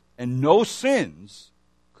enforced and no sins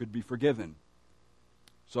could be forgiven.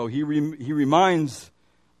 So he reminds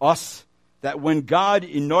us that when God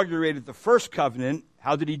inaugurated the first covenant,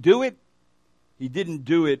 how did he do it? He didn't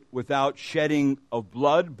do it without shedding of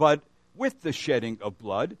blood, but with the shedding of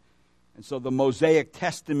blood. And so the Mosaic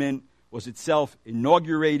Testament was itself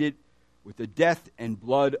inaugurated with the death and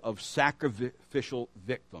blood of sacrificial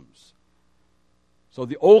victims. So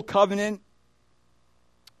the old covenant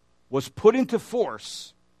was put into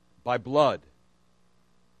force by blood.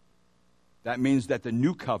 That means that the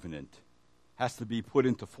new covenant has to be put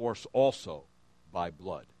into force also by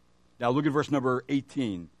blood. Now look at verse number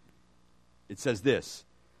 18. It says this: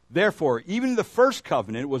 Therefore, even the first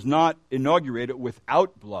covenant was not inaugurated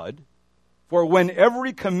without blood, for when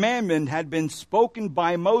every commandment had been spoken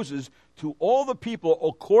by Moses to all the people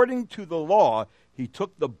according to the law, he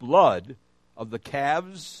took the blood of the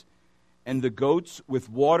calves and the goats with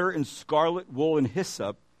water and scarlet wool and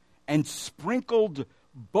hyssop, and sprinkled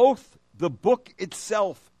both the book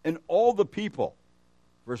itself and all the people.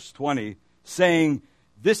 Verse 20, saying,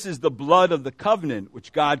 This is the blood of the covenant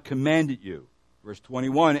which God commanded you. Verse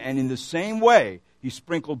 21, and in the same way he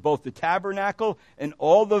sprinkled both the tabernacle and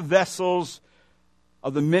all the vessels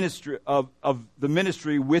of the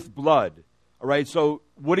ministry with blood. All right, so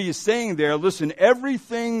what are you saying there? Listen,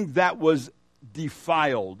 everything that was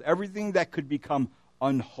defiled, everything that could become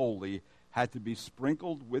unholy, had to be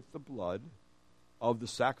sprinkled with the blood of the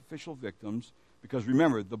sacrificial victims Because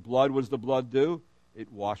remember, the blood, what does the blood do?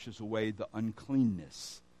 It washes away the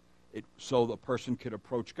uncleanness. So the person could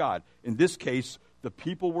approach God. In this case, the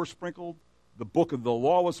people were sprinkled, the book of the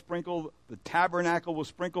law was sprinkled, the tabernacle was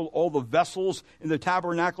sprinkled, all the vessels in the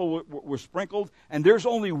tabernacle were sprinkled, and there's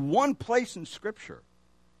only one place in Scripture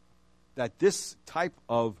that this type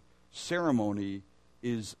of ceremony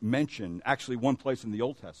is mentioned, actually one place in the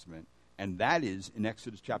Old Testament, and that is in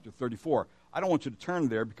Exodus chapter 34. I don't want you to turn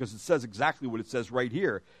there because it says exactly what it says right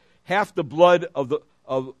here. Half the blood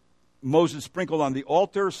of Moses sprinkled on the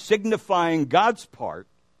altar, signifying God's part,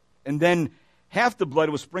 and then half the blood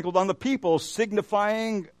was sprinkled on the people,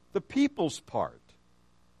 signifying the people's part.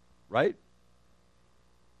 Right?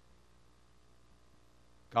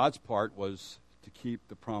 God's part was to keep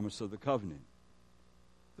the promise of the covenant.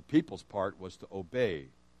 The people's part was to obey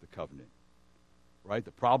the covenant. Right?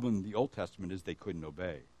 The problem in the Old Testament is they couldn't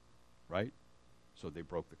obey. Right? So they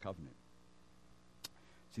broke the covenant.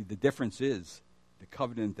 See, the difference is the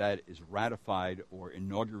covenant that is ratified or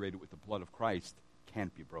inaugurated with the blood of Christ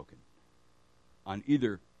can't be broken on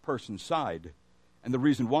either person's side. And the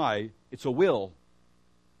reason why, it's a will.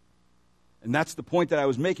 And that's the point that I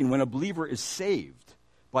was making. When a believer is saved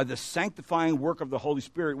by the sanctifying work of the Holy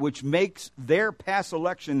Spirit, which makes their past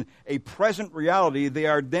election a present reality, they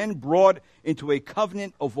are then brought into a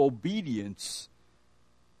covenant of obedience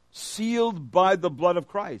sealed by the blood of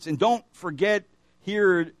Christ. And don't forget,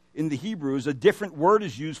 here in the Hebrews, a different word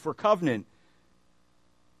is used for covenant.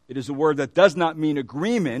 It is a word that does not mean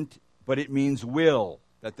agreement, but it means will.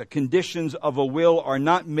 That the conditions of a will are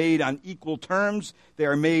not made on equal terms. They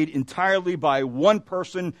are made entirely by one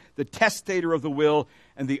person, the testator of the will,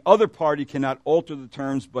 and the other party cannot alter the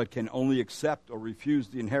terms, but can only accept or refuse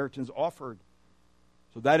the inheritance offered.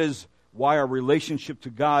 So that is why our relationship to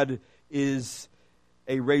God is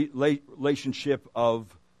a relationship of,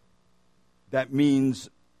 that means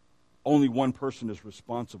only one person is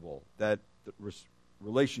responsible. That the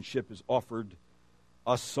relationship is offered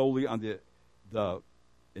us solely on the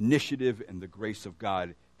initiative and the grace of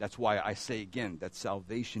God. That's why I say again that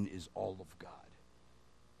salvation is all of God.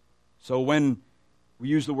 So when we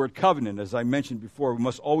use the word covenant, as I mentioned before, we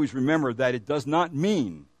must always remember that it does not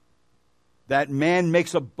mean that man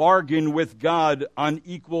makes a bargain with God on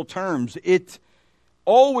equal terms. It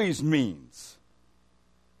always means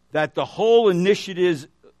that the whole initiative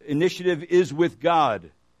is with God.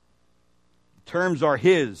 The terms are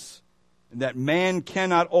His, and that man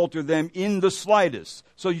cannot alter them in the slightest.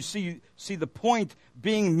 So you see the point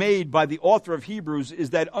being made by the author of Hebrews is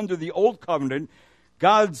that under the Old Covenant,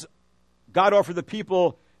 God offered the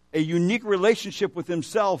people a unique relationship with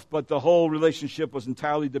Himself, but the whole relationship was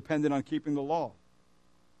entirely dependent on keeping the law.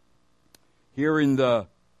 Here in the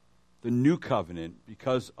New Covenant,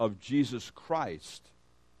 because of Jesus Christ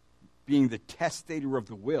being the testator of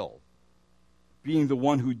the will, being the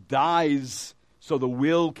one who dies so the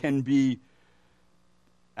will can be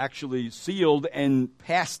actually sealed and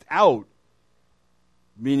passed out,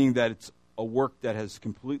 meaning that it's a work that has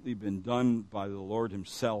completely been done by the Lord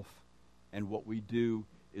Himself. And what we do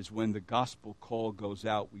is when the gospel call goes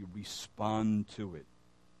out, we respond to it.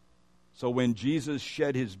 So when Jesus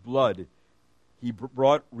shed His blood, He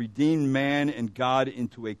brought redeemed man and God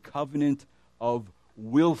into a covenant of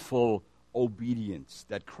willful obedience.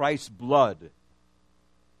 That Christ's blood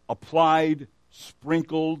applied,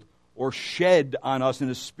 sprinkled, or shed on us in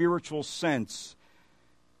a spiritual sense,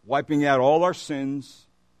 wiping out all our sins,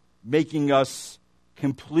 making us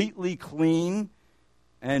completely clean,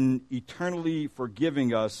 and eternally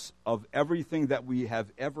forgiving us of everything that we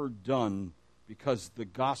have ever done, because the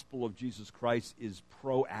gospel of Jesus Christ is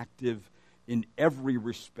proactive in every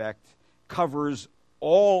respect, covers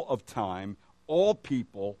all of time, all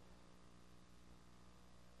people,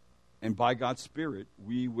 and by God's Spirit,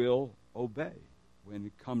 we will obey when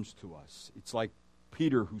it comes to us. It's like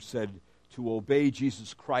Peter who said to obey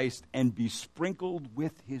Jesus Christ and be sprinkled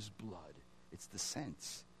with His blood. It's the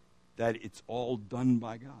sense that it's all done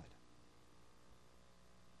by God.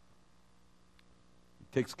 He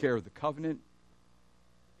takes care of the covenant.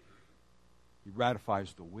 He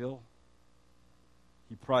ratifies the will.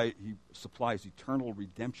 He supplies eternal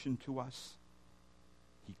redemption to us.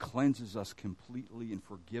 He cleanses us completely and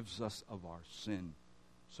forgives us of our sin.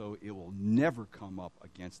 So it will never come up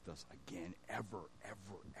against us again, ever,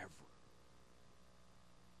 ever, ever.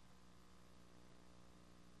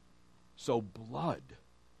 So blood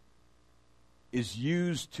is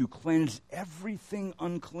used to cleanse everything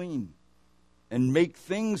unclean and make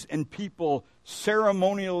things and people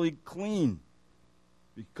ceremonially clean.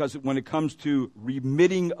 Because when it comes to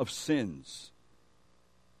remitting of sins,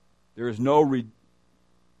 there is no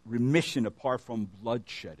remission apart from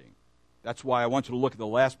bloodshedding. That's why I want you to look at the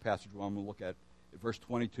last passage I'm going to look at verse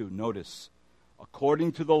 22. Notice,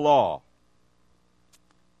 according to the law,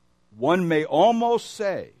 one may almost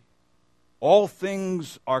say all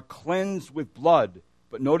things are cleansed with blood,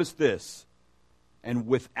 but notice this, and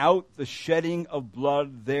without the shedding of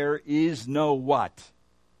blood there is no what?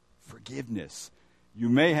 Forgiveness. You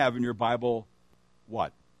may have in your Bible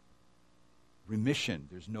what? Remission.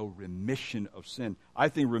 There's no remission of sin. I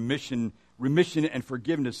think remission and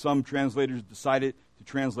forgiveness, some translators decided to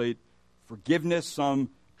translate forgiveness, some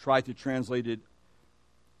tried to translate it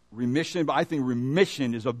remission, but I think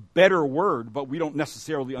remission is a better word, but we don't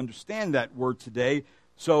necessarily understand that word today.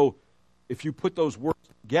 So if you put those words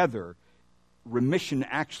together, remission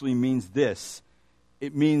actually means this.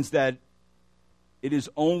 It means that it is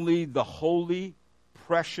only the holy,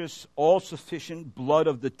 precious, all-sufficient blood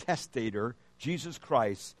of the testator, Jesus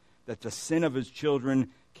Christ, that the sin of his children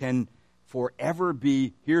can forever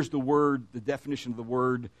be, here's the word, the definition of the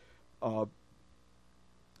word,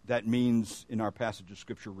 that means in our passage of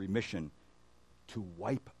Scripture, remission, to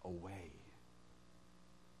wipe away.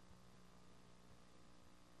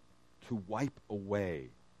 To wipe away.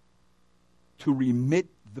 To remit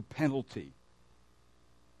the penalty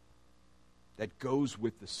that goes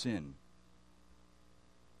with the sin.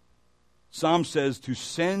 Psalm says to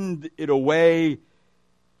send it away,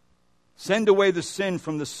 send away the sin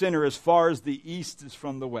from the sinner as far as the east is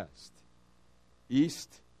from the west.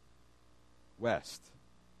 East, west.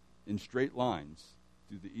 In straight lines.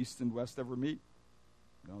 Do the east and west ever meet?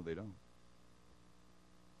 No, they don't.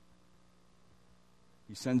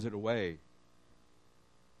 He sends it away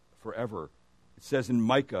forever. It says in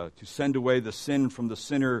Micah to send away the sin from the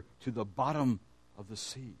sinner to the bottom of the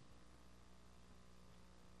sea.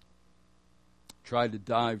 Try to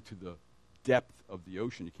dive to the depth of the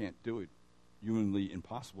ocean. You can't do it. Humanly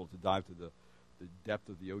impossible to dive to the depth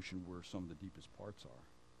of the ocean where some of the deepest parts are.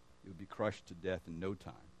 You'll be crushed to death in no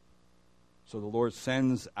time. So the Lord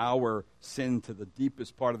sends our sin to the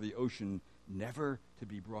deepest part of the ocean, never to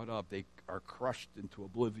be brought up. They are crushed into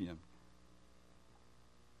oblivion.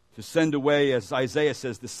 To send away, as Isaiah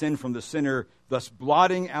says, the sin from the sinner, thus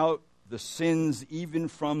blotting out the sins even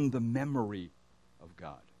from the memory of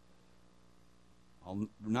God. I'll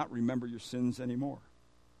not remember your sins anymore.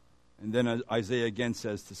 And then Isaiah again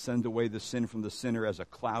says to send away the sin from the sinner as a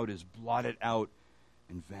cloud is blotted out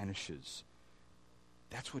and vanishes.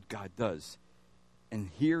 That's what God does. And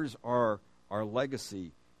here's our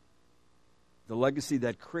legacy. The legacy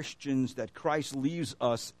that Christians, that Christ leaves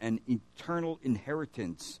us an eternal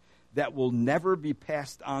inheritance that will never be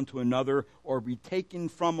passed on to another or be taken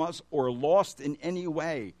from us or lost in any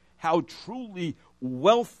way. How truly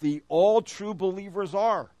wealthy all true believers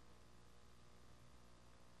are.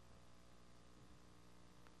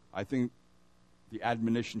 I think the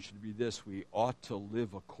admonition should be this: we ought to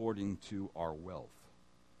live according to our wealth.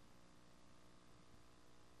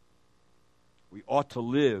 We ought to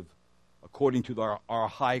live according to our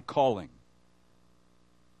high calling.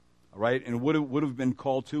 All right? And what would have been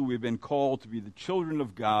called to? We've been called to be the children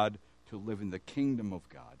of God, to live in the kingdom of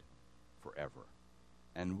God forever.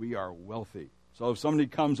 And we are wealthy. So if somebody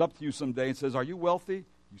comes up to you someday and says, "Are you wealthy?"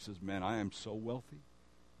 You says, "Man, I am so wealthy.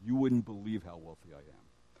 You wouldn't believe how wealthy I am.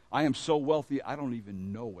 I am so wealthy, I don't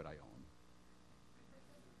even know what I own."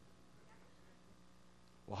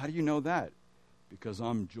 Well, how do you know that? Because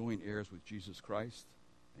I'm joint heirs with Jesus Christ,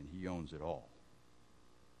 and he owns it all.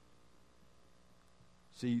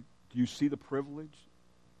 See, do you see the privilege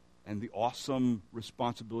and the awesome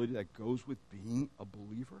responsibility that goes with being a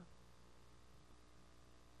believer?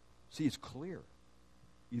 See, it's clear.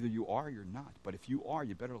 Either you are or you're not. But if you are,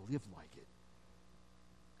 you better live like it.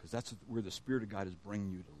 Because that's where the Spirit of God is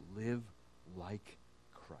bringing you, to live like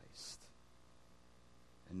Christ.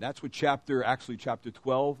 And that's what chapter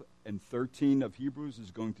 12 and 13 of Hebrews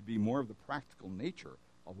is going to be, more of the practical nature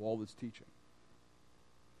of all this teaching.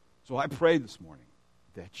 So I pray this morning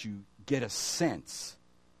that you get a sense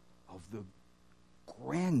of the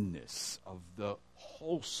grandness of the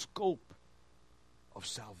whole scope of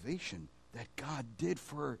salvation that God did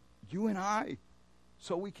for you and I,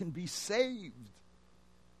 so we can be saved,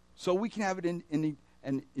 so we can have it in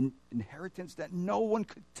an inheritance that no one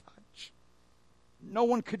could touch, no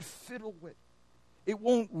one could fiddle with. It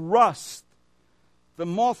won't rust. The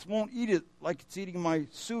moth won't eat it like it's eating my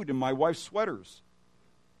suit and my wife's sweaters.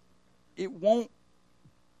 It won't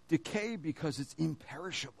decay because it's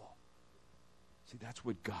imperishable. See, that's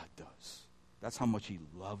what God does. That's how much he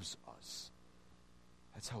loves us.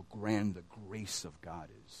 That's how grand the grace of God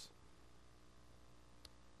is.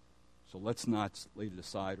 So let's not lay it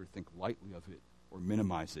aside or think lightly of it, or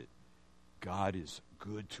minimize it. God is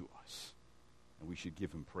good to us, and we should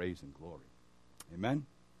give him praise and glory. Amen?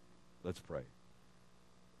 Let's pray.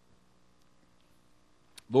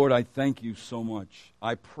 Lord, I thank you so much.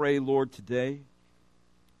 I pray, Lord, today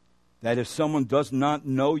that if someone does not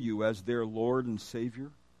know you as their Lord and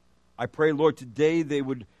Savior, I pray, Lord, today they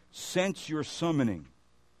would sense your summoning.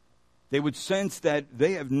 They would sense that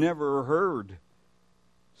they have never heard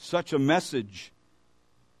such a message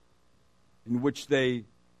in which they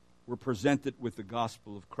were presented with the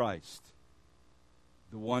gospel of Christ,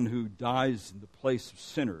 the one who dies in the place of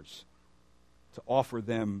sinners to offer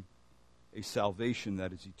them a salvation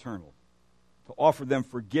that is eternal, to offer them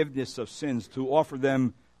forgiveness of sins, to offer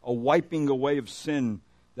them a wiping away of sin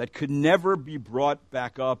that could never be brought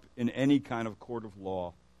back up in any kind of court of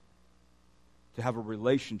law, to have a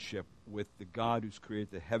relationship with the God who's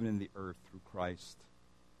created the heaven and the earth through Christ.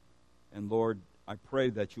 And Lord, I pray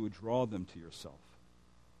that you would draw them to yourself,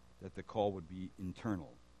 that the call would be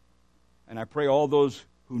internal. And I pray all those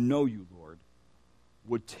who know you, Lord,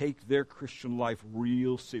 would take their Christian life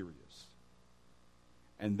real serious,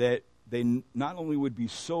 and that they not only would be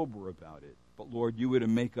sober about it, but Lord, you would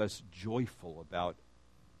make us joyful about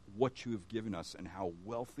what you have given us and how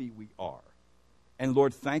wealthy we are. And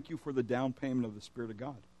Lord, thank you for the down payment of the Spirit of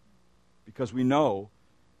God, because we know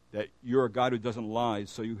that you're a God who doesn't lie,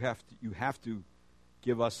 so you have to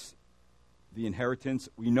give us the inheritance.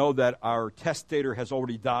 We know that our testator has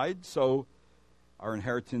already died, so our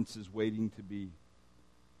inheritance is waiting to be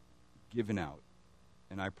given out.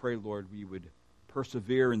 And I pray, Lord, we would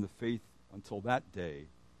persevere in the faith until that day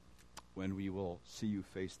when we will see you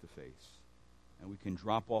face to face, and we can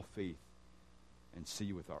drop off faith and see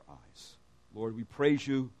you with our eyes. Lord, we praise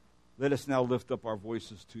you. Let us now lift up our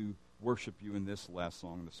voices to worship you in this last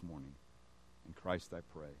song this morning. In Christ I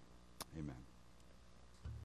pray. Amen.